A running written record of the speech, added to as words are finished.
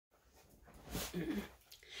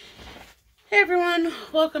Hey everyone,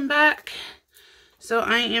 welcome back. So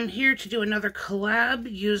I am here to do another collab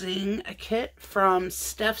using a kit from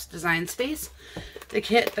Steph's Design Space. The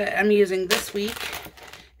kit that I'm using this week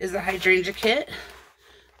is the hydrangea kit.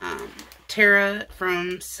 Tara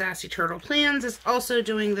from Sassy Turtle Plans is also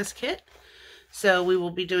doing this kit. So we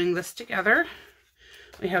will be doing this together.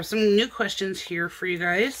 We have some new questions here for you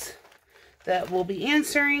guys that we'll be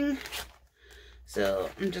answering. So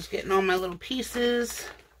I'm just getting all my little pieces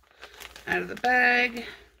out of the bag.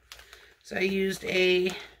 So I used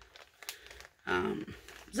a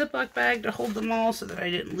Ziploc bag to hold them all so that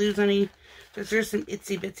I didn't lose any, because there's some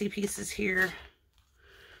itsy bitsy pieces here.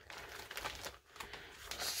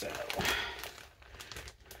 So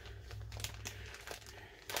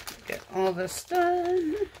get all this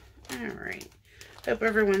done. Alright. Hope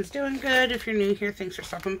everyone's doing good. If you're new here, thanks for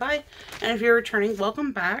stopping by. And if you're returning,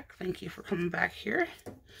 welcome back. Thank you for coming back here.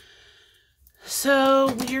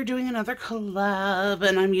 So we are doing another collab,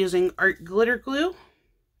 and I'm using art glitter glue.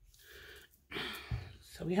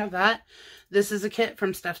 So we have that. This is a kit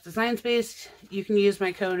from Steph's Design Space. You can use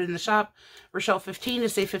my code in the shop, Rochelle15, to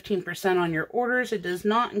save 15% on your orders. It does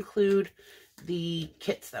not include the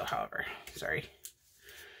kits though, however. Sorry.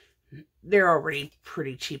 They're already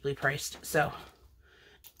pretty cheaply priced, so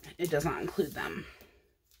it does not include them.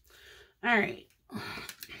 Alright.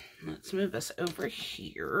 Let's move this over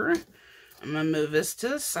here. I'm going to move this to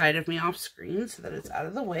the side of me off screen so that it's out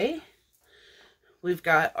of the way. We've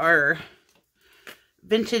got our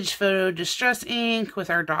Vintage Photo Distress ink with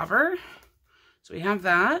our dauber. So we have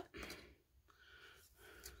that.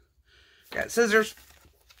 Got scissors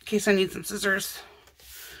in case I need some scissors.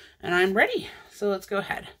 And I'm ready. So let's go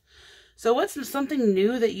ahead. So what's something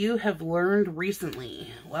new that you have learned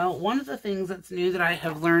recently? Well, one of the things that's new that I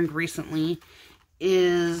have learned recently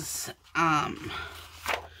is how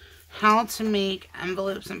to make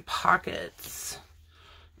envelopes and pockets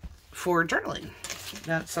for journaling.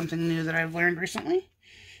 That's something new that I've learned recently.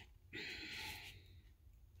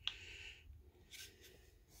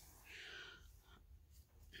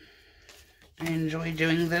 I enjoy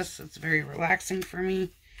doing this. It's very relaxing for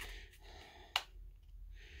me.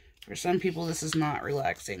 For some people, this is not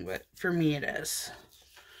relaxing, but for me, it is.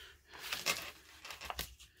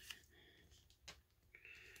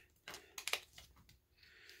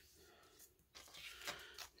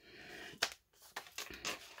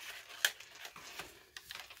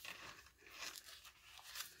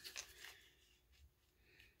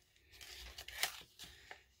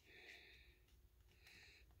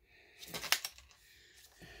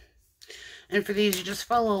 And for these, you just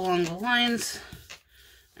follow along the lines.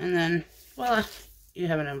 And then, voila, you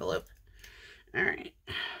have an envelope. All right.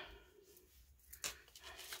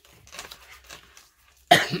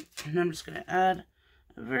 And I'm just going to add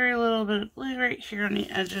a very little bit of glue right here on the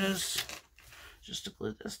edges, just to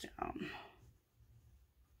glue this down.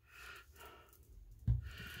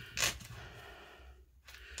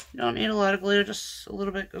 You don't need a lot of glue, just a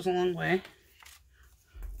little bit goes a long way.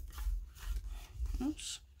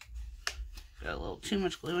 Oops. Got a little too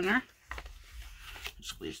much glue in there.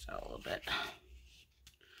 Squeezed out a little bit.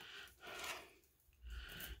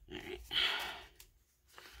 Alright.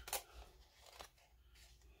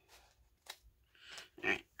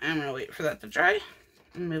 Alright, I'm going to wait for that to dry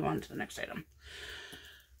and move on to the next item.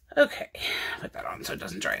 Okay, put that on so it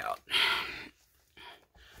doesn't dry out.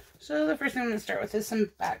 So the first thing I'm going to start with is some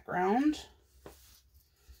background.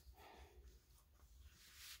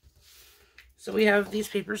 So we have these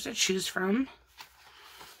papers to choose from.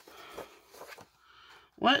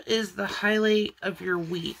 What is the highlight of your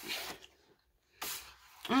week?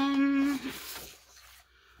 Highlight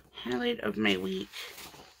of my week.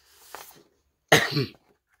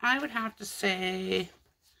 I would have to say,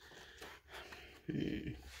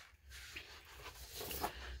 I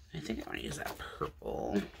think I want to use that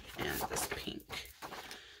purple and this pink.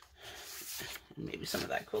 And maybe some of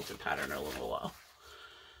that quilted pattern a little while.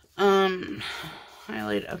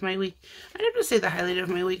 Highlight of my week. I'd have to say the highlight of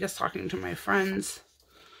my week is talking to my friends.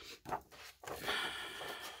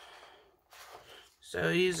 So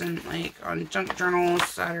using like on junk journals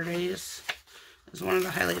Saturdays is one of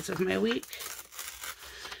the highlights of my week.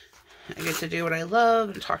 I get to do what I love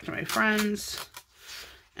and talk to my friends,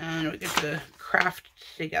 and we get to craft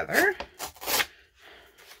together.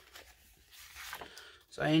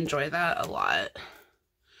 So I enjoy that a lot.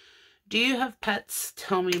 Do you have pets?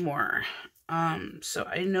 Tell me more. So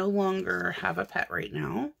I no longer have a pet right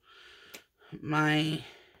now. My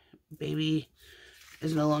baby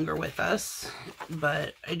is no longer with us,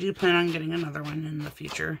 but I do plan on getting another one in the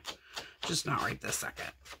future, just not right this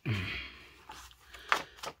second.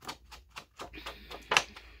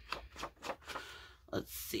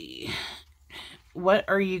 Let's see. What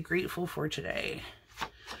are you grateful for today?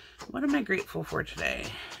 What am I grateful for today?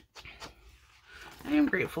 I am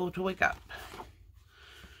grateful to wake up.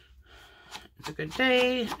 It's a good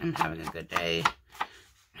day. I'm having a good day.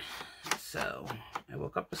 So, I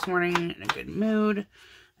woke up this morning in a good mood.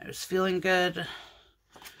 I was feeling good.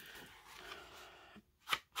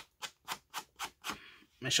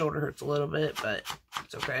 My shoulder hurts a little bit, but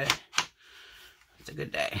it's okay. It's a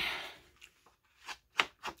good day.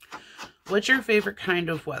 What's your favorite kind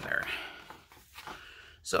of weather?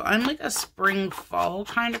 So I'm like a spring fall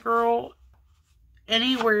kind of girl.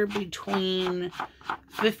 Anywhere between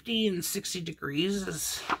 50 and 60 degrees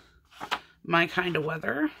is my kind of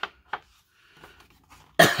weather.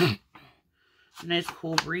 Nice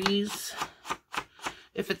cool breeze.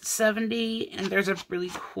 If it's 70 and there's a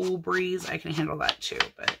really cool breeze, I can handle that too.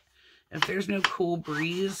 But if there's no cool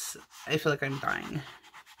breeze, I feel like I'm dying.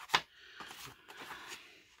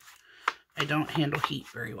 I don't handle heat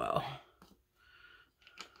very well.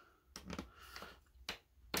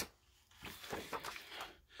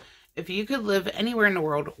 If you could live anywhere in the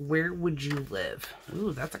world, where would you live?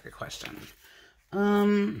 Ooh, that's a good question.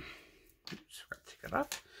 Oops, forgot to take it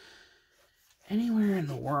off. Anywhere in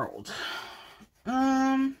the world.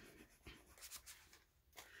 I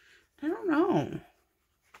don't know.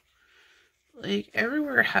 Like,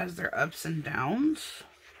 everywhere has their ups and downs.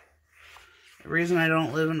 The reason I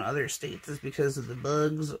don't live in other states is because of the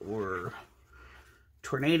bugs or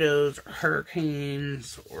tornadoes or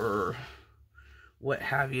hurricanes or what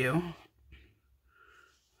have you.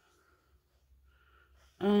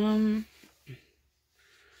 I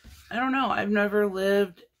don't know. I've never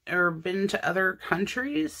lived or been to other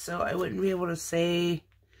countries, so I wouldn't be able to say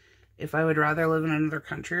if I would rather live in another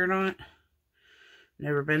country or not.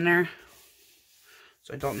 Never been there,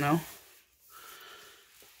 so I don't know.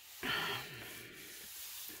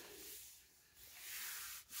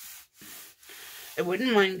 I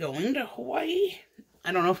wouldn't mind going to Hawaii.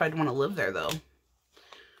 I don't know if I'd want to live there, though.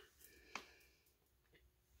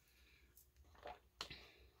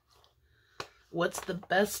 What's the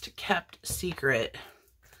best kept secret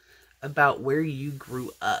about where you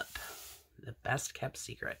grew up? The best kept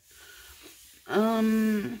secret.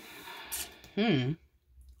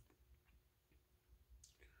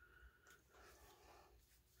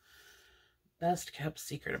 Best kept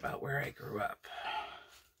secret about where I grew up.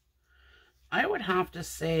 I would have to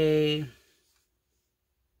say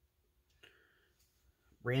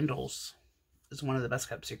Randall's is one of the best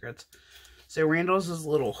kept secrets. So Randall's is a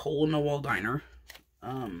little hole-in-the-wall diner.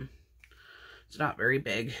 It's not very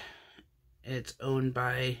big. It's owned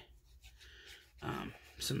by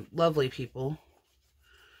some lovely people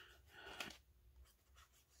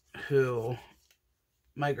who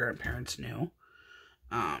my grandparents knew.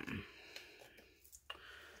 It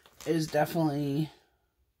is definitely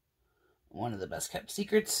one of the best kept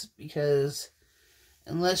secrets because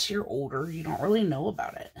unless you're older, you don't really know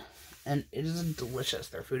about it. And it is delicious.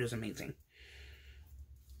 Their food is amazing.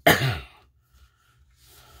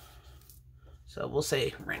 So we'll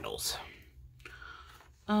say Randall's.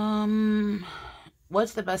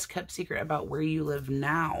 What's the best kept secret about where you live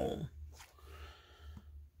now?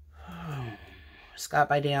 Scott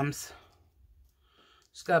by Dams.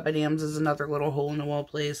 Scott by Dams is another little hole-in-the-wall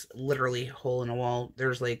place. Literally hole in the wall.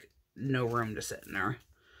 There's like no room to sit in there.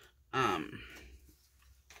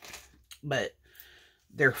 But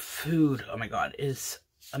their food, oh my god, is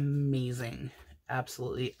amazing.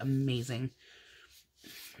 Absolutely amazing.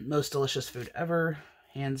 Most delicious food ever.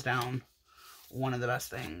 Hands down, one of the best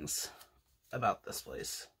things about this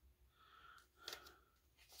place.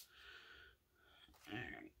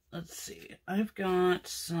 Alright, let's see. I've got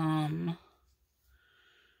some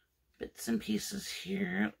bits and pieces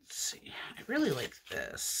here. Let's see. I really like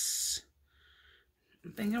this. I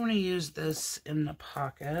think I want to use this in the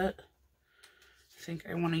pocket. I think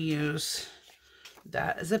I want to use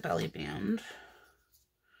that as a belly band.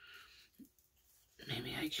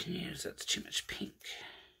 Maybe I can use, that's too much pink.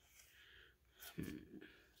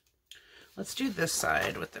 Let's do this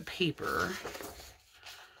side with the paper.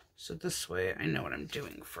 So this way I know what I'm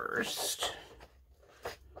doing first.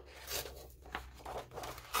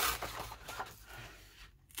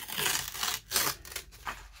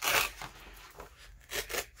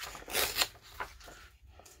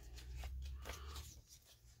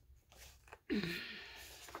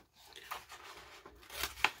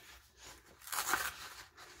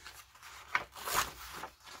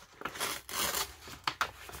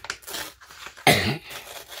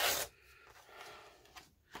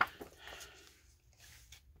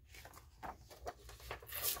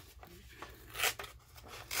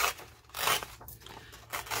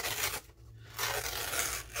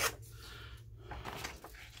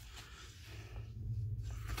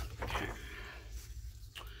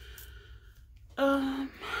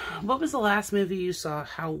 what was the last movie you saw?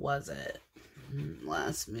 How was it?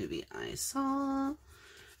 Last movie I saw,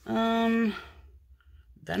 Venom,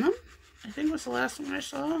 I think was the last one I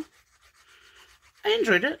saw. I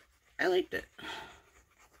enjoyed it. I liked it.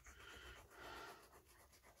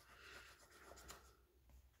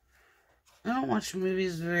 I don't watch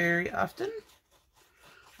movies very often.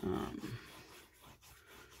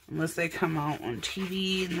 Unless they come out on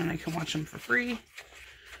TV and then I can watch them for free.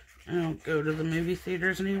 I don't go to the movie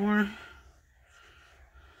theaters anymore.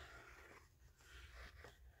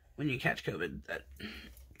 When you catch COVID, that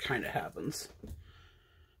kind of happens.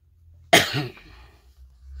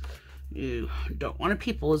 You don't want to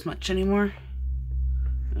people as much anymore.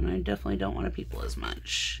 And I definitely don't want to people as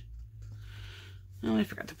much. Oh, I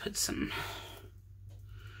forgot to put some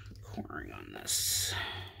cornering on this.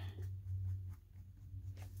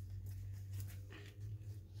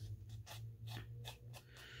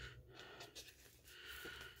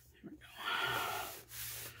 Here we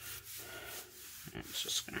go. It's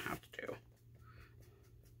just going to have to do.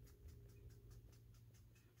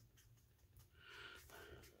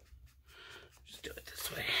 Just do it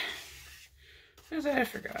this way. Because I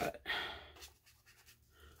forgot.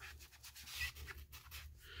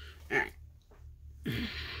 Alright.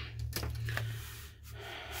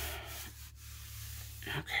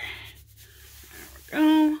 Okay. There we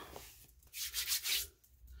go.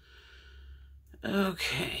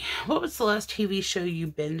 Okay. What was the last TV show you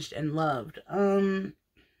binged and loved? I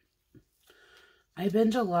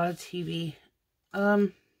binge a lot of TV.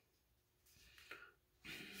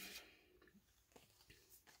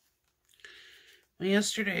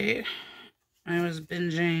 Yesterday, I was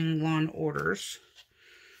binging Law and Orders.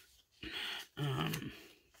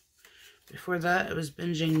 Before that, I was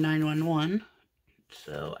binging 911.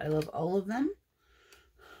 So, I love all of them.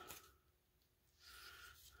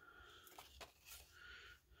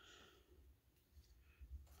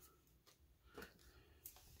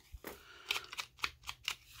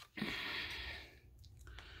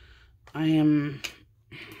 I am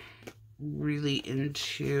really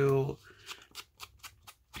into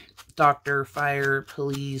doctor, fire,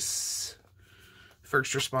 police,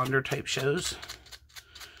 first responder type shows.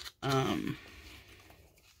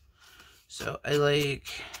 So I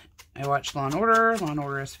watch Law & Order, Law &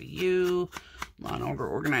 Order SVU, Law & Order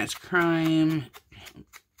Organized Crime,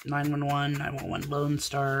 911, 911 Lone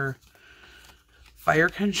Star, Fire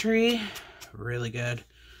Country, really good.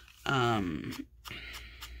 Let's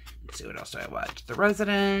see, what else do I watch? The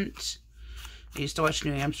Resident. I used to watch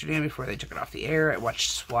New Amsterdam before they took it off the air. I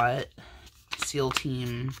watched SWAT, SEAL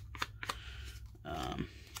Team,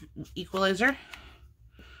 Equalizer.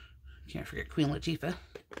 Can't forget Queen Latifah.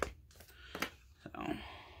 So,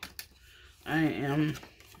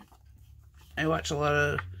 I watch a lot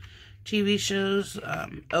of TV shows.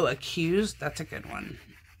 Accused. That's a good one.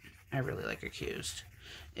 I really like Accused.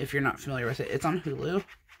 If you're not familiar with it, it's on Hulu.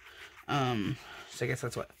 So I guess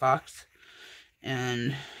that's what, Fox.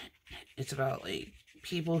 And it's about, like,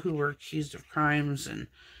 people who were accused of crimes, and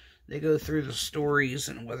they go through the stories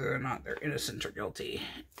and whether or not they're innocent or guilty.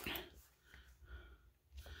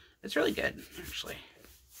 It's really good, actually.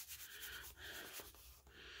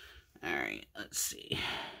 Alright, let's see.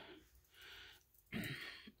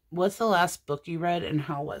 What's the last book you read and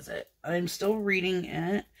how was it? I'm still reading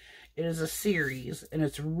it. It is a series and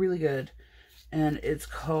it's really good. And it's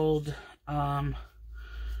called, oh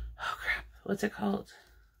crap, what's it called?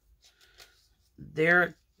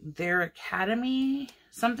 Their Academy?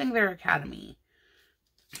 Something Their Academy.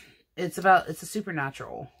 It's a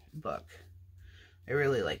supernatural book. I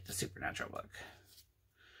really like the supernatural book.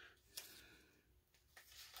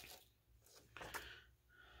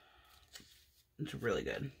 It's really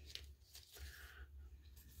good.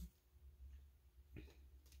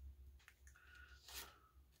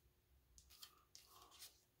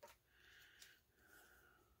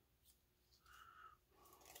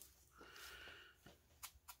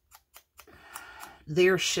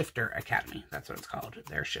 Their Shifter Academy. That's what it's called.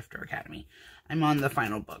 Their Shifter Academy. I'm on the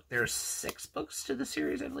final book. There's 6 books to the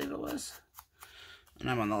series, I believe it was. And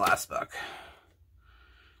I'm on the last book.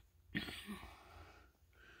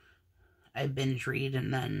 I binge read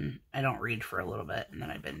and then I don't read for a little bit and then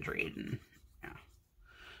I binge read and yeah.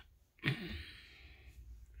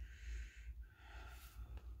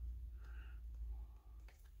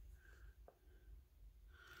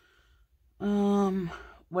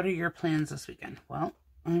 What are your plans this weekend? Well,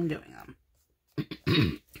 I'm doing them.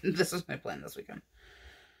 This is my plan this weekend.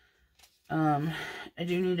 I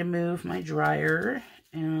do need to move my dryer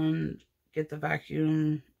and get the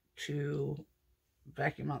vacuum to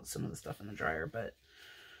vacuum out some of the stuff in the dryer, but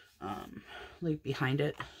like behind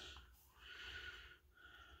it,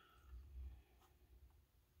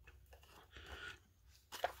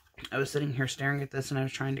 I was sitting here staring at this and I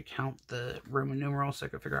was trying to count the Roman numerals so I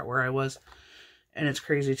could figure out where I was. And it's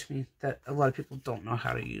crazy to me that a lot of people don't know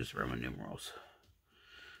how to use Roman numerals.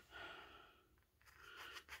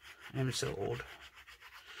 I'm so old.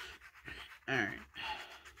 Alright.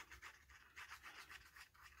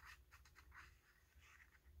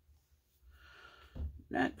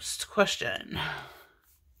 Next question.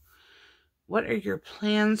 What are your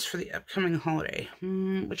plans for the upcoming holiday?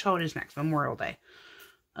 Which holiday is next? Memorial Day.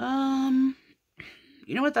 You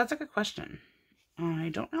know what? That's a good question. I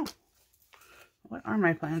don't know. What are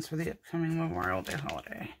my plans for the upcoming Memorial Day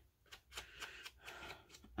holiday?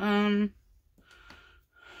 I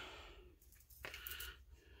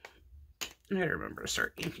gotta remember to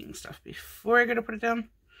start inking stuff before I go to put it down.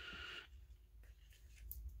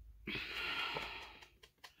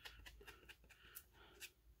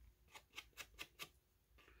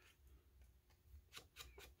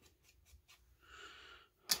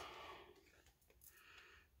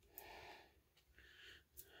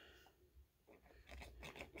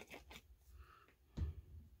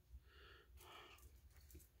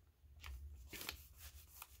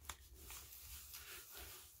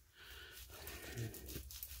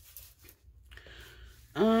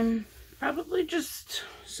 Probably just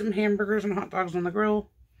some hamburgers and hot dogs on the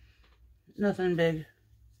grill. Nothing big.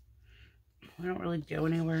 I don't really go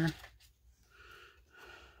anywhere.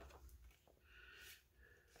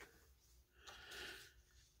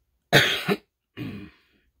 Alright,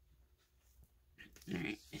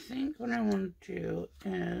 I think what I want to do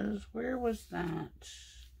is, where was that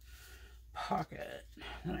pocket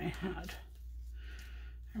that I had?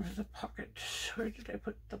 There was a pocket. Where did I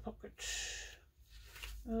put the pocket?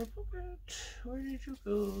 Pocket, where did you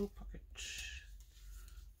go, pocket?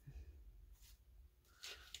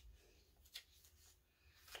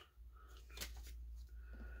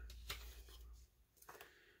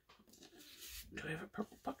 Do I have a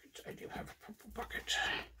purple pocket? I do have a purple pocket.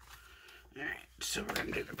 Alright, so we're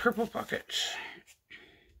going to do the purple pocket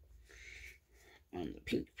on the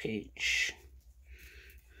pink page.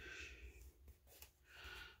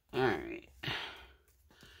 Alright.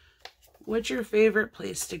 What's your favorite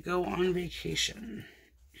place to go on vacation?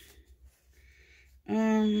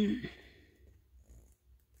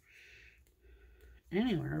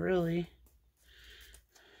 Anywhere, really.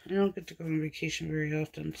 I don't get to go on vacation very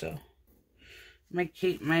often, so my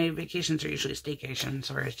vacations are usually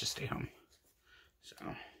staycations, or I just stay home. So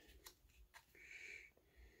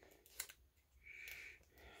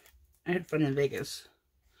I had fun in Vegas.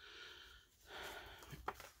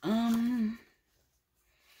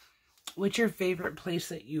 What's your favorite place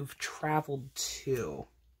that you've traveled to?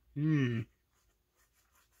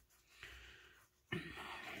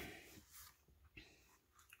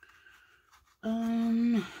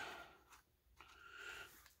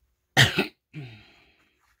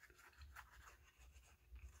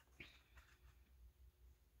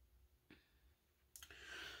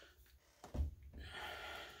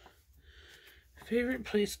 Favorite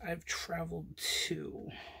place I've traveled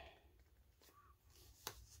to?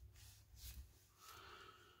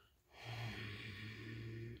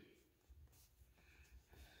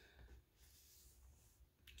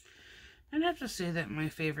 I'd have to say that my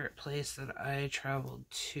favorite place that I traveled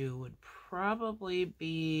to would probably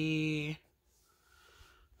be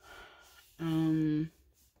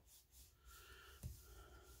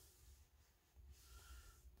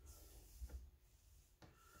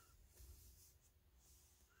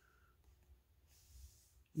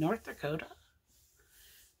North Dakota.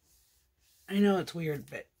 I know it's weird,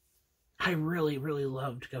 but I really, really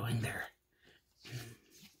loved going there.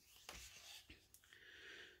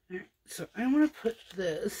 Alright, so I want to put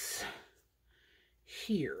this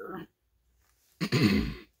here.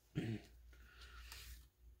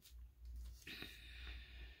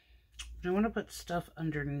 I want to put stuff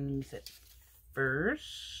underneath it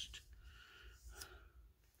first.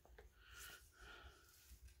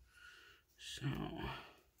 So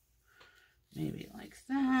maybe like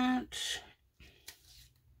that.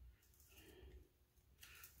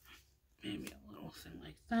 Maybe a little thing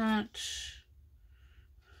like that.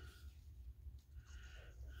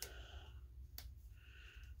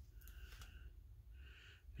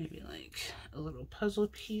 Maybe like a little puzzle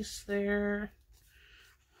piece there.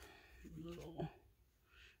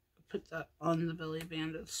 Put that on the belly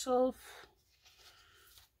band itself.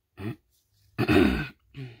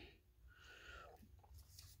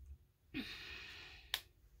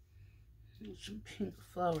 Some pink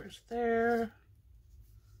flowers there.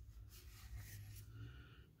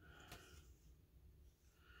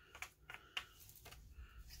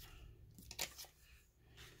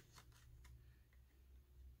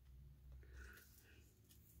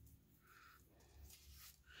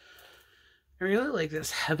 I really like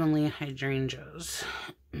this Heavenly Hydrangeas.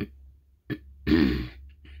 Not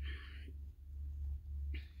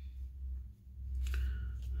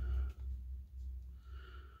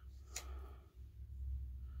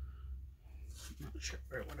sure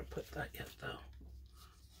where I want to put that yet, though.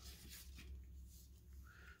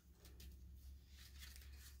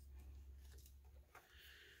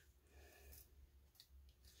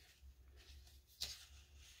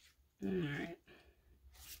 All right.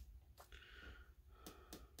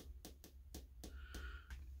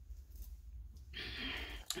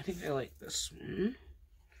 I think I like this one.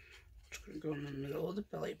 Just going to go in the middle of the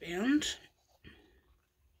belly band.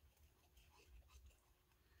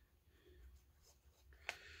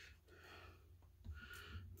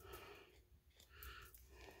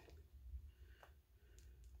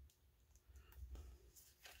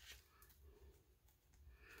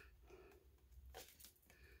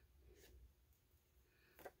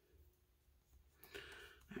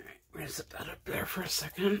 We're gonna set that up there for a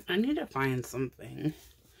second. I need to find something.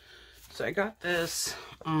 So I got this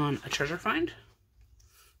on a treasure find.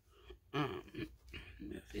 Move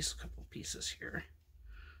these couple pieces here.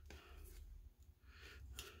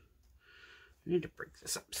 I need to break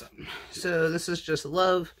this up some. So this is just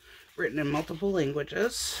love written in multiple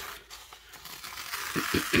languages.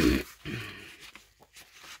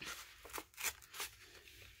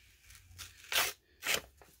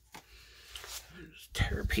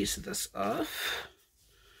 Tear a piece of this off.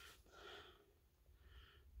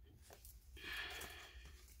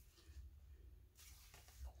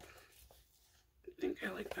 I think I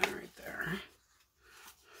like that right there.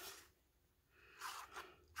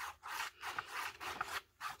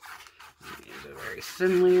 Use a very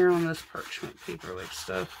thin layer on this parchment paper like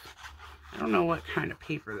stuff. I don't know what kind of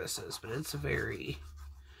paper this is, but it's very,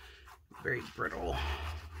 very brittle.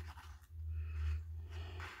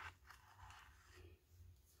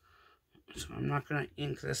 So I'm not going to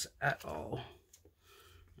ink this at all.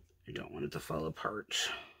 I don't want it to fall apart.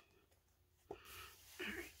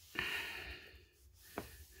 Alright.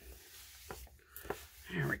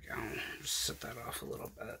 There we go. Just set that off a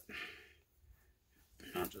little bit.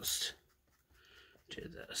 And I'll just do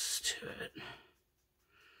this to it.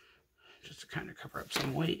 Just to kind of cover up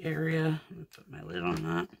some white area. Let me put my lid on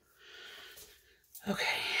that. Okay.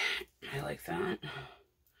 I like that.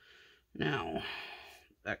 Now,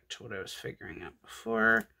 back to what I was figuring out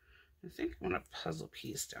before. I think I want a puzzle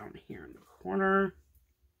piece down here in the corner.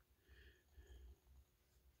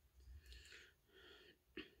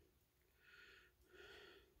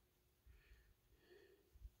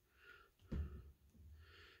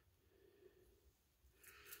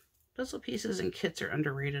 Puzzle pieces and kits are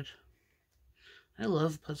underrated. I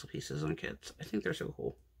love puzzle pieces on kits. I think they're so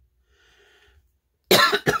cool.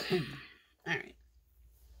 Alright.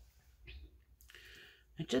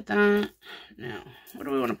 I did that. Now, what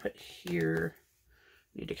do we want to put here?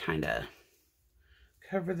 Need to kind of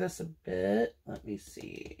cover this a bit. Let me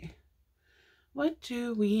see. What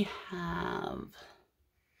do we have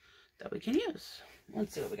that we can use?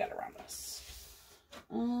 Let's see what we got around this.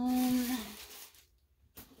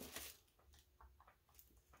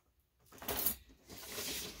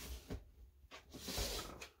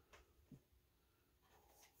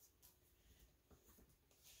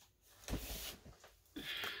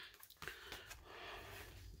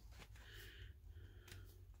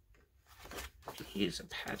 Use a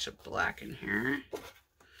patch of black in here.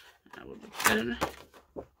 That would be good.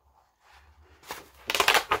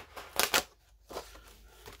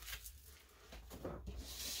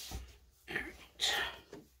 Alright.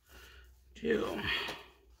 Do.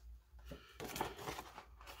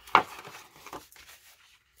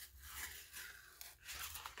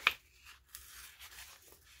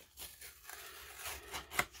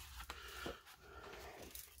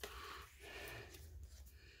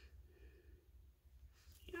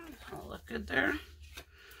 Good there.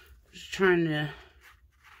 Just trying to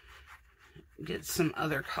get some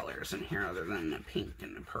other colors in here other than the pink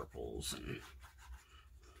and the purples and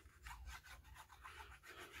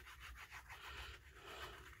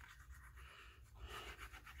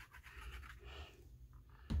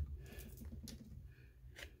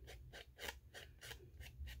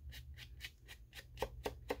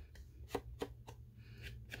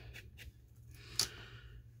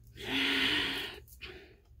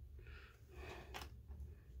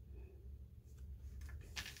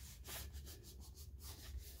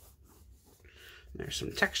there's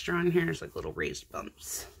some texture on here. It's like little raised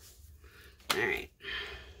bumps. All right.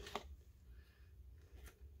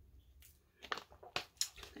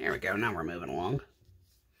 There we go. Now we're moving along.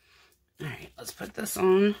 All right, let's put this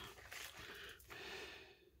on.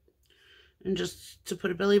 And just to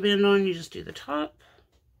put a belly band on, you just do the top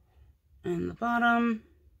and the bottom.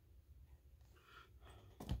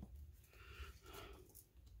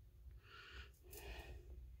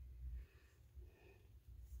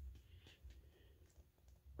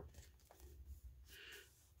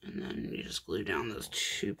 And then you just glue down those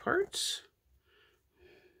two parts.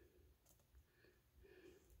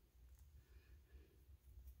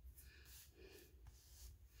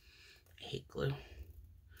 I hate glue.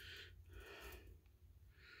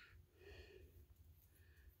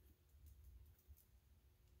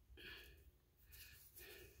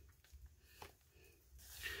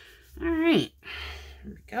 All right, here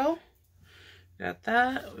we go. Got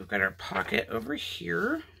that. We've got our pocket over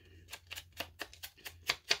here.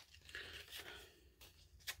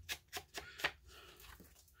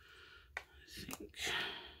 I think.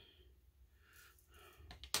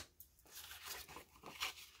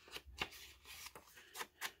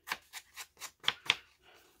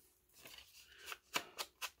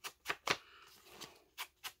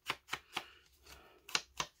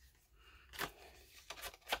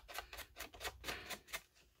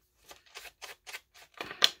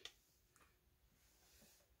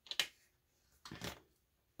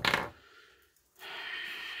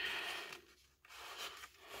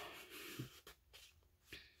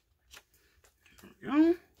 There we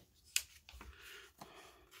go.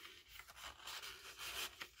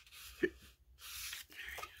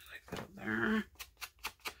 Like that there.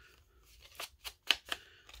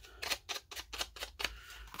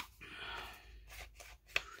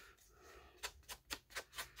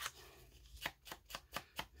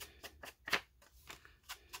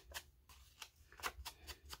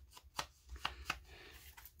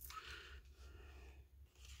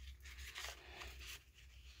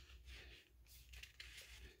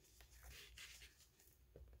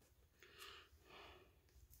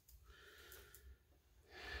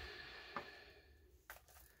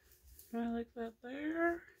 I like that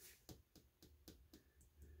there.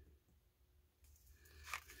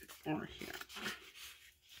 Or here.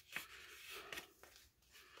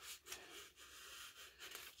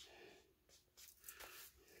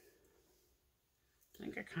 I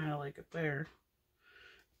think I kind of like it there.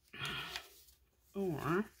 Or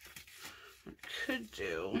I could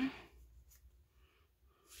do,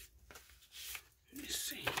 let me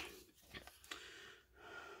see.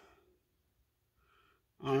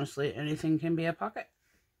 Honestly, anything can be a pocket.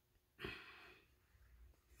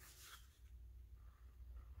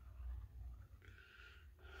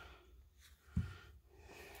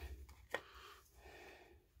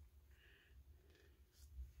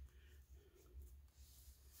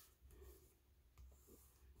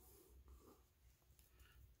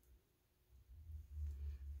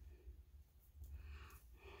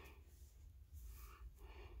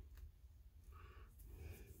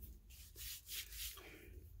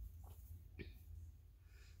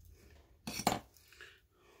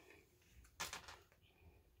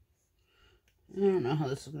 I don't know how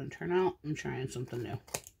this is going to turn out. I'm trying something new.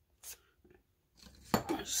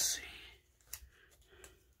 Let's see.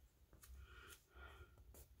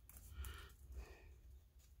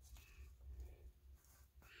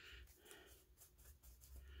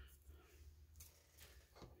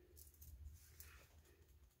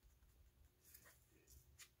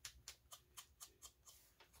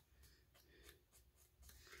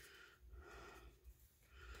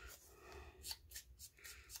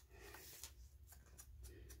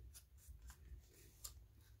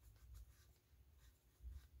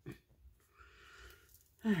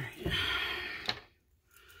 All right.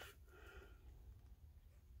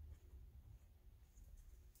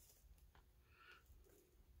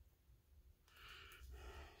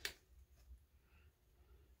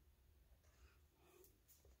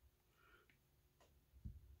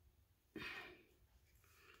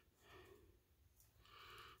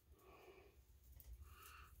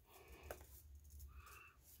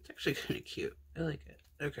 It's actually kind of cute. I like it.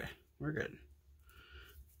 Okay, we're good.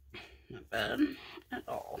 Not bad at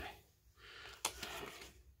all.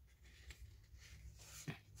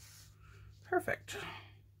 Perfect.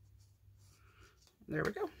 There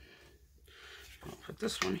we go. I'll put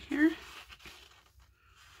this one here.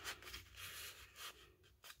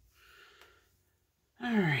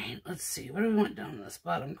 All right, let's see. What do we want down in this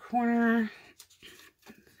bottom corner?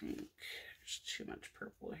 I think there's too much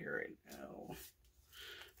purple here right now.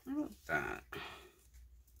 What about that?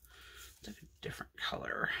 It's like a different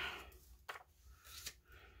color.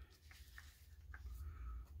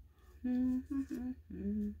 Need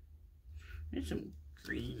some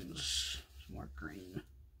greens. Some more green.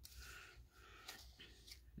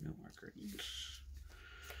 No more greens.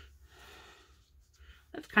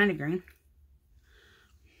 That's kind of green.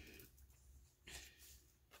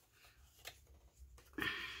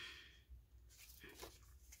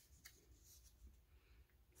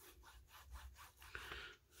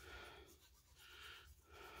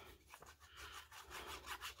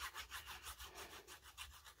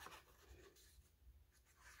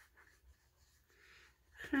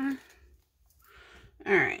 Okay.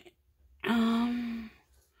 All right.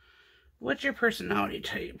 What's your personality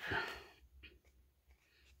type?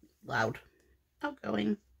 Loud.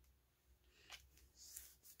 Outgoing.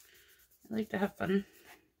 I like to have fun.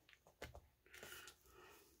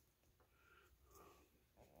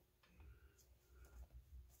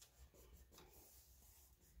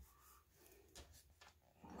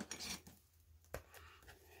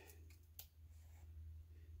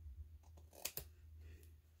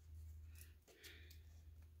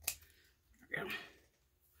 There we go.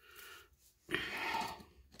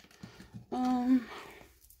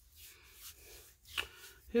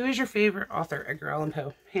 Who is your favorite author? Edgar Allan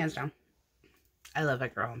Poe. Hands down. I love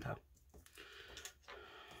Edgar Allan Poe.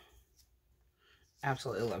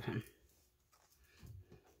 Absolutely love him.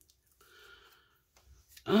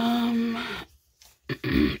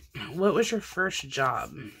 What was your first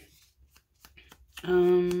job?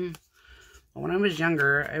 When I was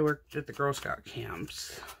younger, I worked at the Girl Scout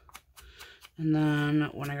camps. And then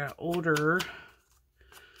when I got older,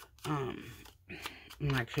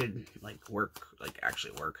 and I could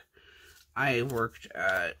actually work, I worked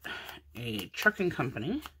at a trucking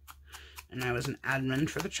company, and I was an admin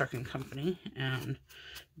for the trucking company and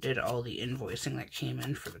did all the invoicing that came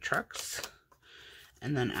in for the trucks.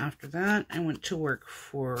 And then after that, I went to work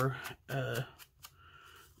for a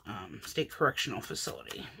state correctional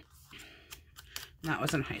facility. And that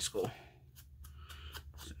was in high school.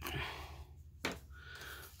 So,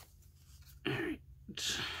 alright.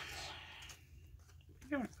 I'm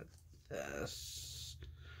going to put this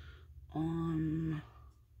on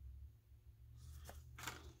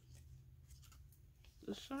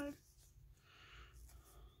this side.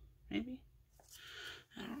 Maybe?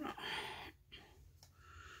 I don't know.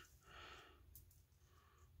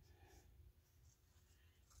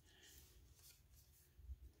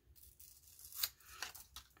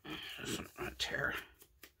 This one I'm gonna tear.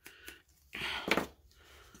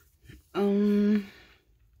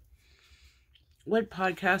 What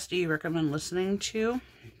podcast do you recommend listening to?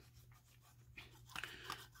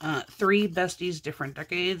 3 Besties Different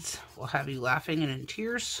Decades will have you laughing and in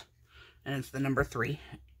tears. And it's the number 3.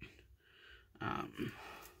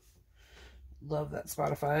 Love that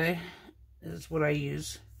Spotify is what I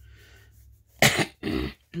use.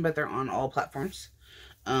 But they're on all platforms.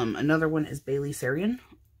 Another one is Bailey Sarian.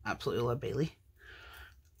 Absolutely love Bailey.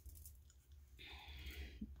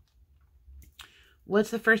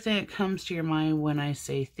 What's the first thing that comes to your mind when I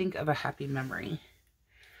say think of a happy memory?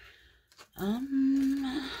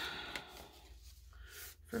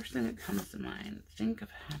 First thing that comes to mind, think of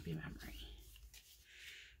a happy memory.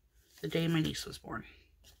 The day my niece was born.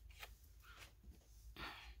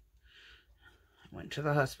 I went to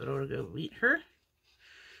the hospital to go meet her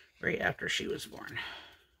right after she was born.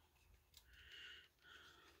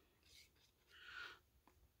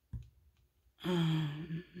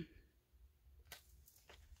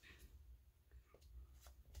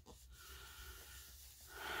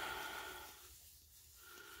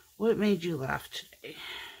 What made you laugh today?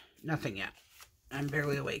 Nothing yet. I'm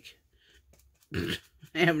barely awake. I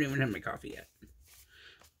haven't even had my coffee yet.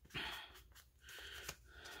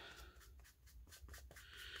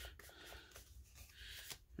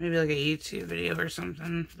 Maybe like a YouTube video or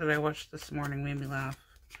something that I watched this morning made me laugh.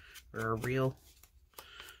 Or a reel.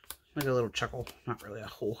 Like a little chuckle. Not really a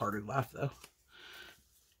wholehearted laugh though.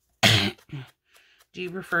 Do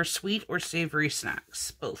you prefer sweet or savory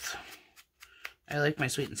snacks? Both. I like my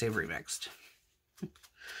sweet and savory mixed.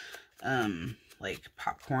 Like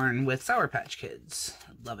popcorn with Sour Patch Kids.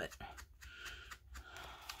 Love it.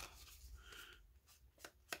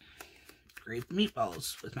 Grape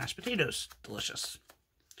meatballs with mashed potatoes. Delicious.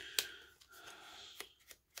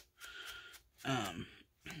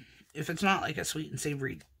 If it's not like a sweet and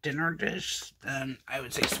savory dinner dish, then I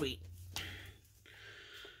would say sweet.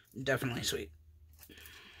 Definitely sweet.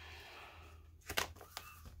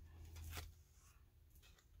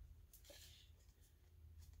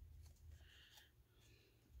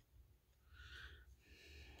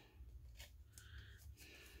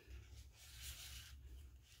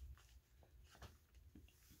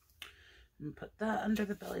 And put that under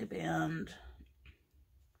the belly band.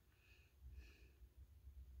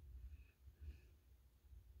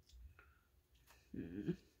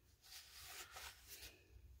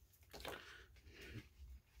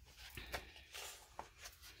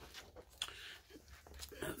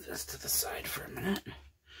 this to the side for a minute.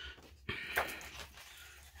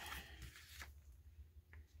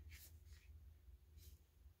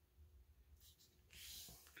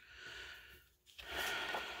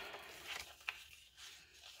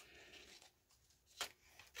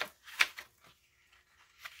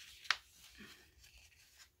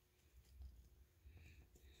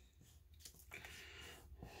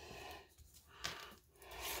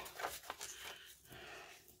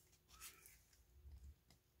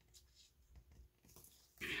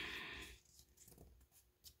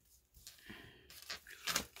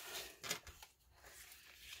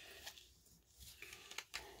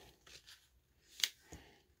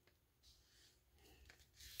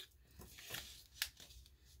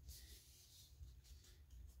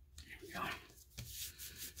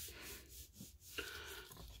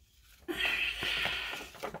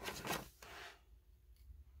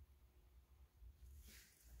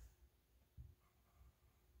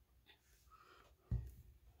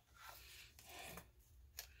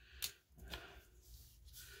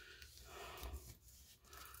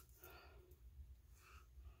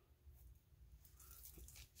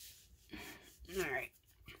 All right.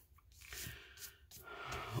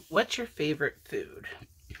 What's your favorite food?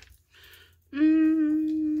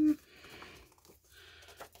 I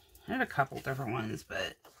have a couple different ones,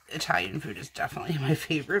 but Italian food is definitely my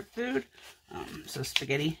favorite food. So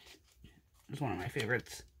spaghetti is one of my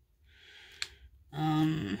favorites.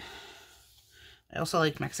 I also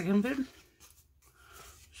like Mexican food.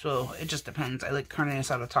 So it just depends. I like carne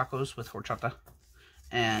asada tacos with horchata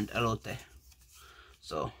and elote.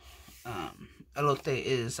 So elote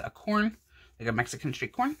is a corn, like a Mexican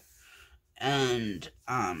street corn. And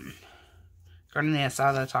carne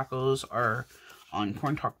asada tacos are on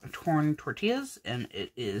corn tortillas, and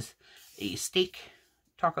it is a steak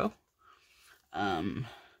taco.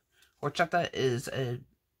 Horchata is a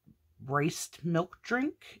riced milk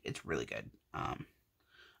drink. It's really good. I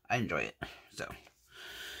enjoy it.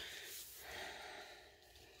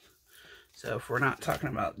 So if we're not talking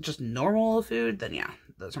about just normal food, then yeah,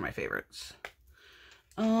 those are my favorites.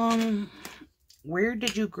 Where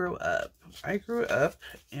did you grow up? I grew up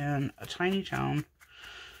in a tiny town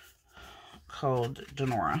called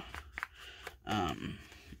Donora,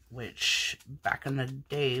 which back in the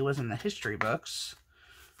day was in the history books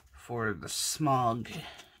for the smog,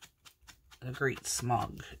 the great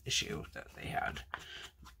smog issue that they had,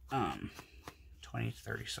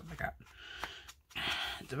 2030, something like that.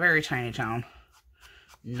 It's a very tiny town.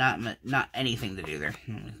 Not anything to do there.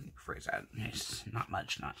 Let me phrase that. It's not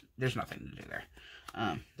much. There's nothing to do there.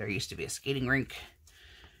 There used to be a skating rink,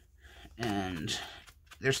 and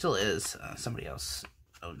there still is. Somebody else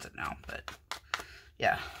owns it now, but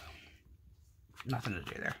yeah, nothing to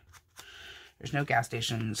do there. There's no gas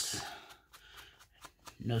stations,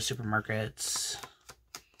 no supermarkets,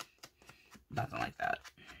 nothing like that.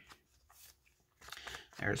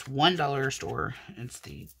 There's one dollar store. It's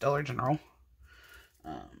the Dollar General.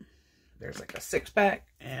 There's like a 6-pack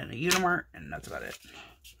and a Unimart, and that's about it.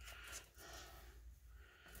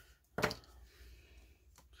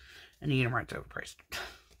 And the Unimart's overpriced.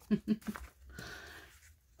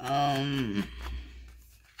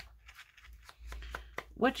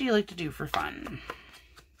 What do you like to do for fun?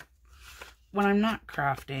 When I'm not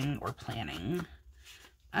crafting or planning,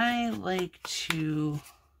 I like to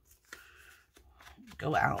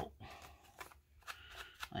go out.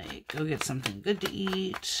 Like, go get something good to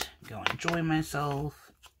eat, go enjoy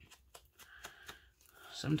myself.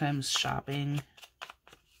 Sometimes shopping.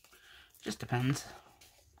 Just depends.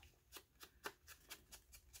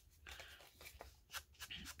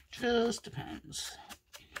 Just depends.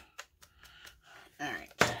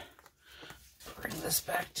 Alright. Bring this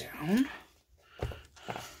back down.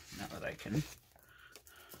 Now that I can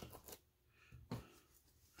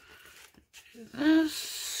do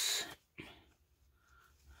this.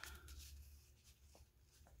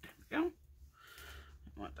 There we go.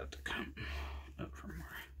 I want that to come over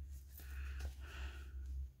more.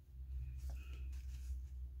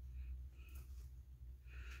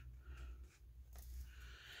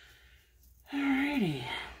 Alrighty.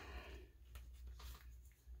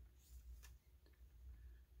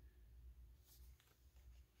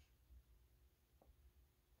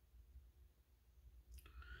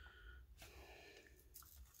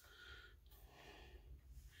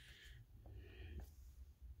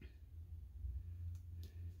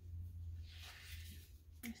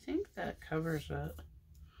 I think that covers it,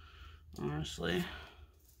 honestly.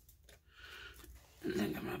 I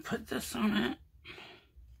think I'm going to put this on it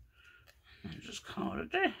and just call it a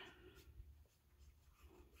day.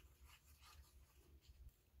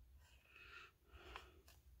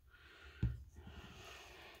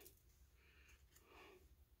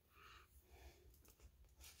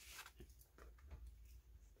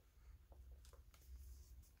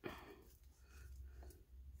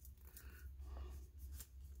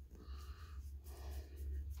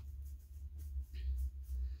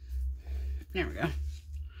 There we go.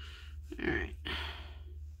 All right.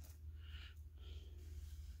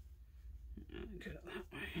 Get it that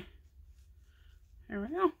way. There we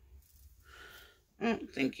go. Well,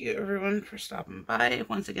 thank you everyone for stopping by.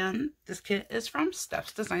 Once again, this kit is from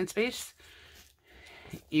Steph's Design Space.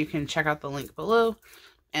 You can check out the link below,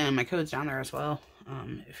 and my code's down there as well,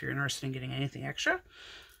 if you're interested in getting anything extra.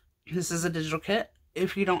 This is a digital kit.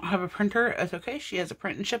 If you don't have a printer, it's okay. She has a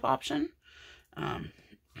print and ship option.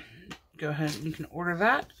 Go ahead and you can order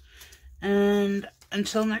that. And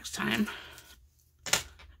until next time,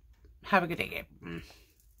 have a good day, Gabe.